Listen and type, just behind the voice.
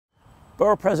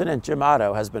Borough President Jim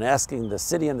Otto has been asking the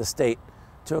city and the state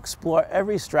to explore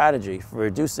every strategy for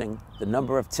reducing the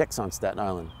number of ticks on Staten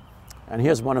Island. And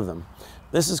here's one of them.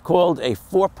 This is called a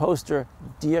 4-poster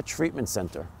deer treatment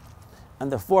center.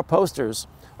 And the 4 posters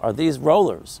are these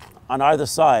rollers on either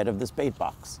side of this bait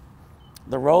box.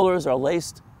 The rollers are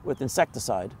laced with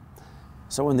insecticide.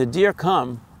 So when the deer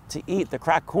come to eat the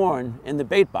cracked corn in the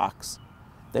bait box,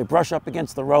 they brush up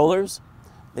against the rollers,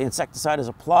 the insecticide is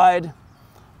applied,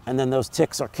 and then those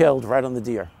ticks are killed right on the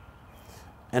deer.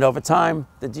 And over time,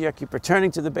 the deer keep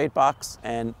returning to the bait box,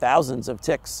 and thousands of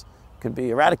ticks can be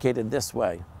eradicated this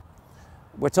way.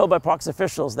 We're told by parks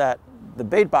officials that the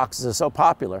bait boxes are so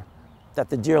popular that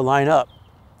the deer line up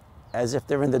as if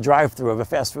they're in the drive-thru of a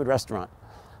fast food restaurant.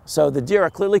 So the deer are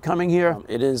clearly coming here.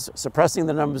 It is suppressing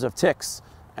the numbers of ticks,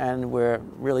 and we're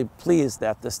really pleased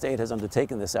that the state has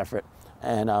undertaken this effort.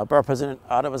 And Borough President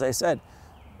Otto, as I said,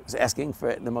 is asking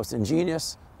for the most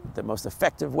ingenious, the most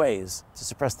effective ways to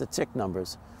suppress the tick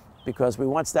numbers, because we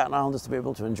want Staten Islanders to be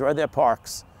able to enjoy their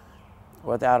parks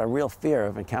without a real fear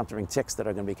of encountering ticks that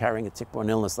are going to be carrying a tick-borne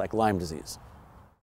illness like Lyme disease.